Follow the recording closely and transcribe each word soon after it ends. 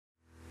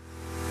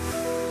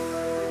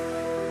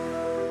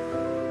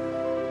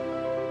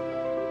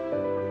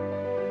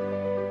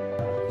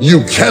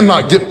You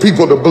cannot get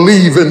people to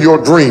believe in your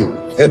dream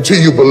until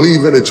you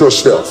believe in it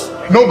yourself.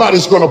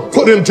 Nobody's going to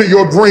put into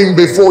your dream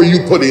before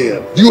you put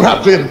in. You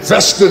have to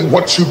invest in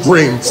what you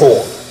dream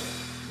for.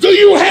 Do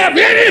you have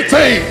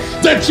anything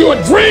that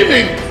you're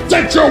dreaming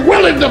that you're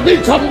willing to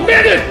be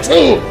committed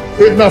to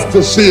enough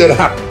to see it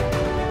happen?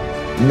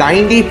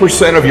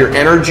 90% of your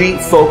energy,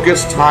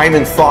 focus, time,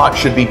 and thought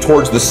should be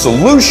towards the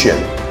solution,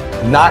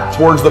 not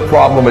towards the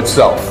problem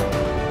itself.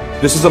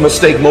 This is a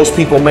mistake most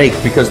people make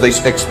because they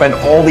expend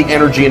all the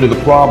energy into the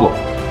problem.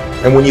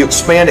 And when you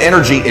expand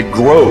energy, it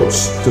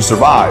grows to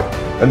survive.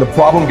 And the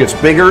problem gets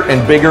bigger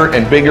and bigger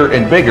and bigger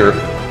and bigger,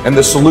 and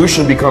the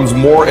solution becomes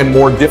more and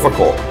more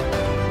difficult.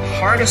 The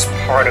hardest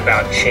part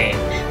about change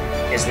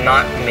is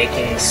not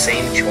making the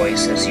same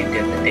choice as you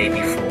did the day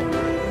before.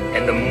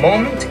 And the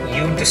moment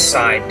you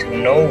decide to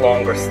no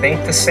longer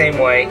think the same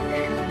way,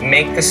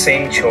 make the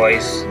same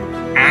choice,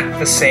 act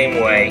the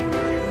same way,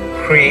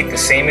 create the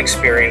same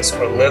experience,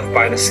 or live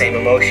by the same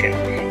emotion,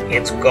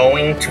 it's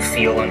going to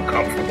feel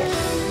uncomfortable.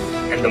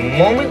 And the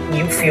moment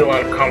you feel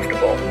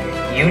uncomfortable,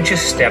 you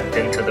just stepped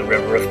into the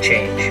river of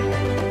change.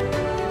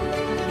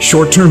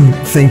 Short-term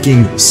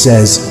thinking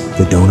says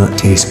the donut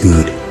tastes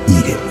good,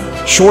 eat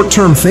it.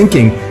 Short-term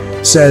thinking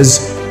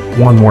says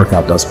one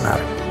workout doesn't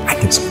matter. I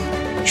can say.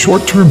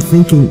 Short-term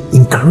thinking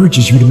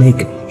encourages you to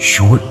make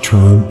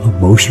short-term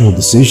emotional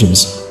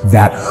decisions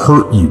that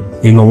hurt you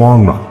in the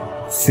long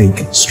run. Think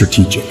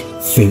strategic.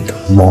 Think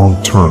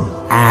long-term.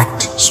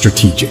 Act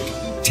strategic.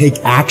 Take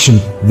action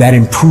that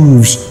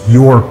improves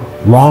your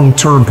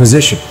long-term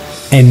position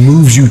and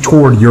moves you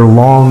toward your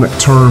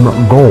long-term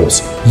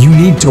goals. You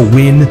need to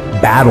win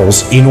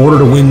battles in order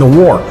to win the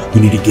war.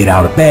 You need to get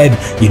out of bed,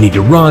 you need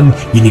to run,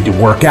 you need to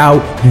work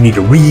out, you need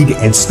to read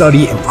and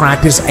study and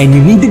practice, and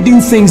you need to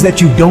do things that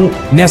you don't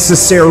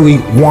necessarily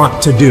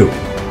want to do.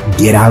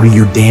 Get out of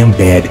your damn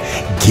bed,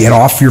 get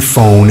off your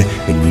phone,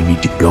 and you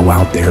need to go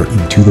out there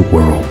into the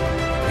world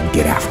and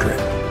get after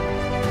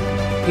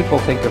it. People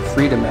think of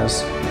freedom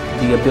as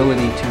the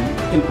ability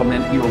to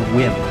implement your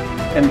whim.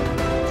 And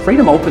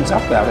freedom opens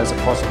up that as a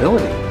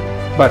possibility,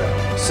 but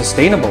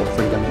sustainable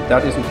freedom,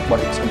 that isn't what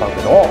it's about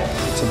at all.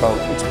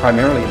 It's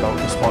primarily about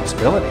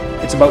responsibility.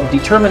 It's about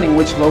determining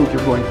which load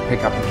you're going to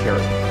pick up and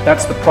carry.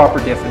 That's the proper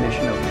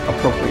definition of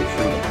appropriate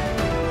freedom.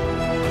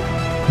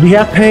 We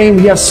have pain,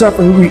 we have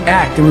suffering, we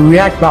react, and we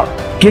react about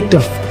get the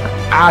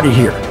out of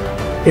here.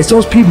 It's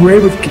those people who are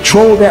able to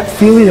control that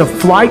feeling of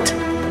flight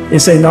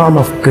and say, no,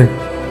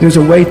 there's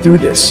a way through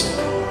this.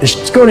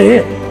 It's going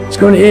to end. It's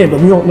going to end, but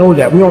we don't know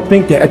that. We don't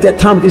think that. At that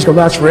time, it's going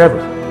to last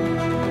forever.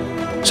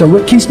 So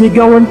what keeps me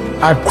going?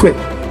 I've quit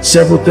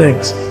several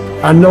things.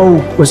 I know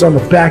what's on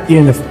the back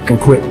end of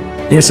quit.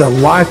 It's a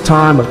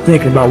lifetime of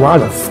thinking about why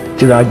the f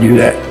did I do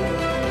that?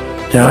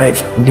 And I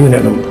ain't doing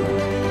that no more.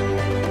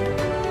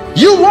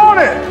 You want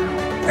it,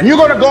 and you're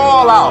going to go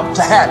all out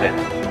to have it.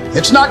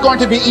 It's not going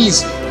to be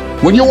easy.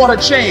 When you want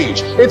to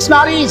change, it's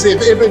not easy.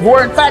 If it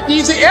were in fact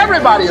easy,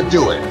 everybody would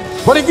do it.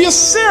 But if you're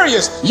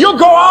serious, you'll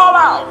go all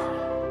out.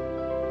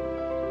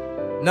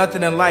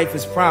 Nothing in life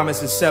is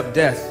promised except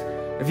death.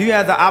 If you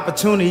have the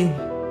opportunity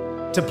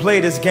to play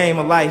this game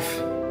of life,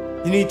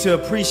 you need to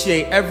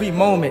appreciate every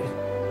moment.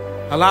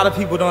 A lot of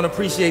people don't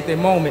appreciate their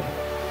moment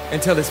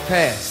until it's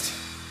past.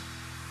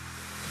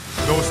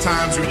 Those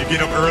times when you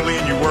get up early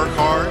and you work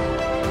hard,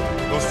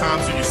 those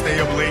times when you stay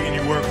up late and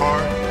you work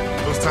hard,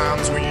 those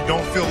times when you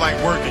don't feel like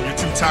working, you're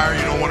too tired,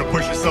 you don't want to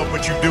push yourself,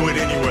 but you do it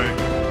anyway.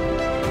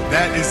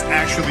 That is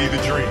actually the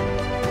dream.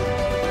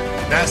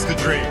 That's the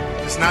dream.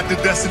 It's not the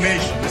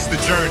destination, it's the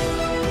journey.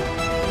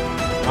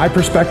 My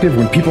perspective,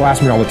 when people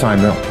ask me all the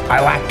time, no,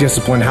 I lack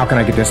discipline, how can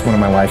I get discipline in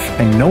my life?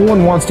 And no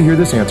one wants to hear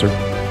this answer.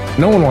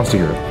 No one wants to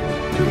hear it.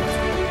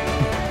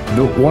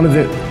 One of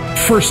the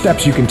first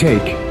steps you can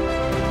take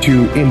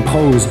to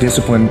impose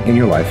discipline in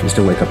your life is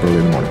to wake up early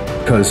in the morning.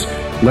 Because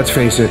let's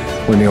face it,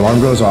 when the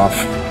alarm goes off,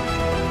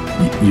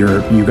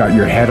 you got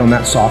your head on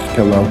that soft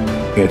pillow,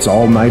 it's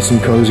all nice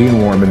and cozy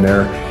and warm in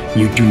there,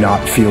 you do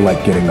not feel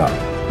like getting up.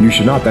 You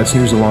should not. That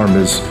snooze alarm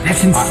is...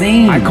 That's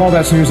insane. I call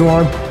that snooze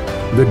alarm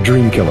the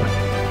dream killer.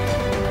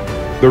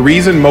 The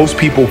reason most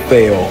people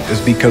fail is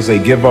because they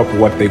give up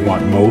what they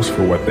want most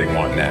for what they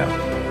want now.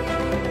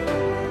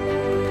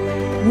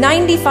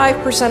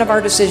 95% of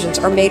our decisions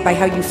are made by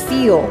how you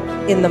feel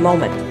in the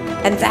moment.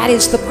 And that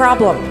is the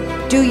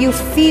problem. Do you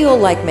feel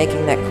like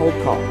making that cold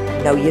call?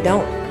 No, you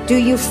don't. Do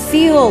you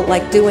feel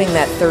like doing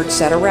that third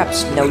set of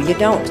reps? No, you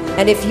don't.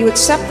 And if you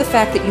accept the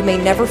fact that you may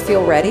never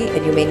feel ready,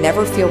 and you may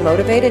never feel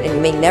motivated, and you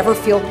may never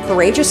feel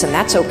courageous, and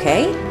that's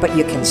okay, but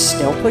you can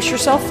still push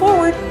yourself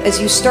forward. As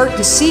you start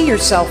to see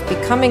yourself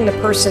becoming the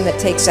person that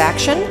takes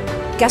action,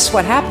 guess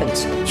what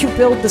happens? You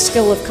build the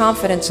skill of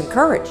confidence and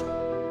courage.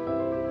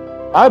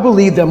 I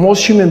believe that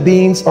most human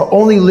beings are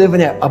only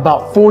living at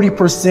about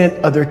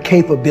 40% of their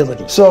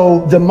capability.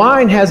 So the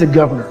mind has a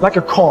governor, like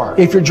a car.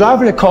 If you're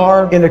driving a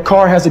car and the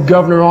car has a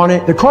governor on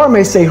it, the car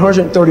may say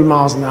 130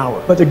 miles an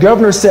hour, but the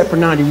governor is set for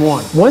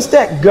 91. Once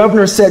that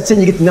governor sets in,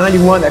 you get to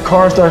 91, that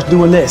car starts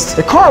doing this.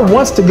 The car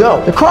wants to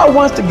go. The car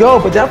wants to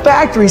go, but that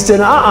factory said,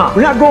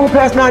 we're not going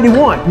past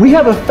 91. We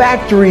have a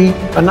factory,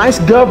 a nice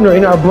governor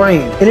in our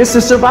brain, and it's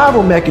a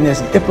survival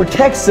mechanism. It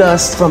protects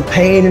us from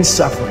pain and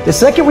suffering. The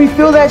second we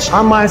feel that,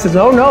 our mind says,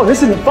 oh no,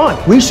 this isn't fun.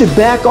 We should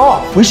back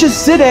off. We should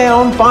sit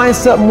down, find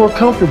something more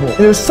comfortable. And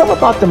there's something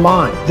about the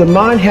mind. The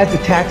mind has the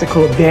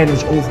tactical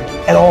advantage over you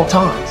at all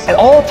times. At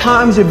all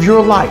times of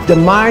your life, the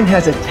mind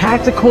has a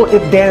tactical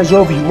advantage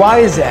over you. Why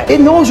is that?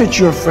 It knows what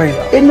you're afraid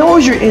of. It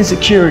knows your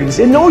insecurities.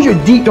 It knows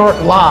your deep, dark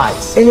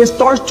lies. And it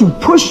starts to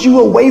push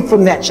you away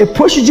from that. It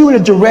pushes you in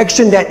a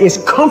direction that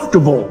is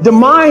comfortable. The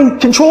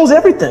mind controls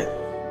everything.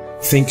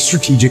 Think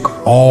strategic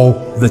all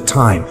the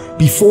time.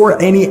 Before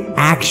any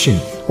action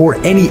or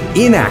any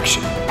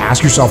inaction,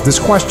 ask yourself this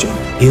question.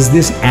 Is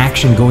this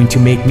action going to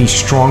make me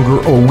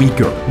stronger or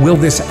weaker? Will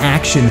this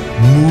action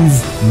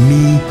move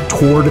me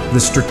toward the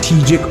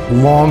strategic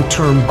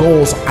long-term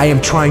goals I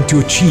am trying to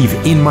achieve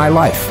in my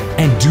life?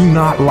 And do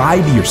not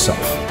lie to yourself.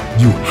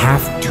 You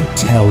have to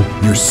tell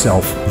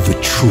yourself the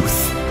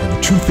truth. And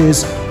the truth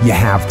is, you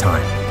have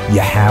time. You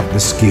have the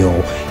skill,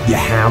 you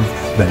have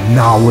the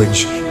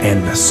knowledge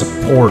and the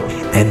support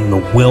and the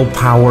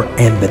willpower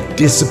and the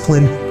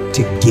discipline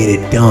to get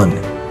it done.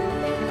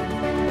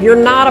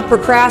 You're not a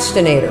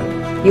procrastinator.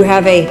 You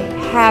have a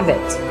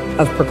habit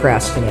of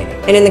procrastinating.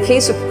 And in the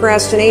case of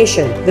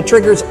procrastination, the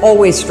trigger is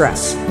always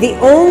stress. The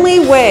only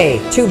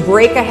way to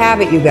break a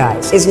habit, you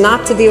guys, is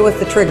not to deal with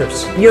the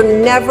triggers. You're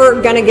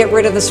never going to get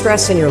rid of the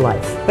stress in your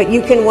life, but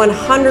you can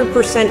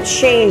 100%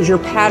 change your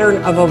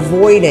pattern of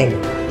avoiding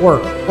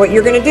work. What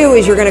you're going to do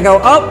is you're going to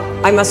go, oh,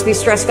 I must be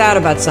stressed out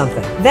about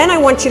something. Then I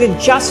want you to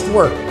just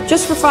work,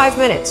 just for 5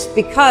 minutes,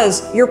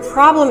 because your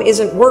problem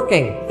isn't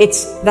working.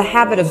 It's the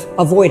habit of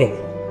avoiding.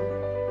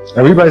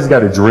 Everybody's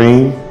got a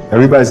dream.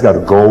 Everybody's got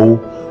a goal.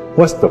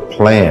 What's the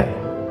plan?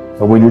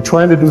 And when you're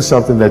trying to do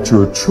something that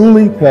you're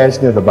truly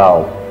passionate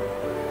about,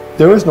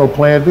 there is no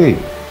plan B.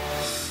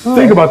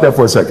 Think about that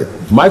for a second.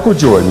 Michael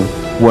Jordan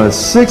won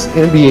 6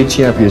 NBA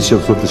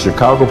championships with the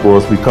Chicago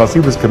Bulls because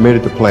he was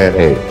committed to plan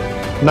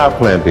A, not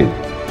plan B.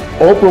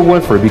 Oprah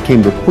Winfrey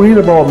became the queen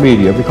of all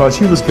media because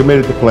she was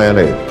committed to plan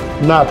A,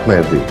 not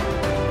plan B.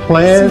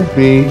 Plan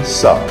B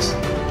sucks.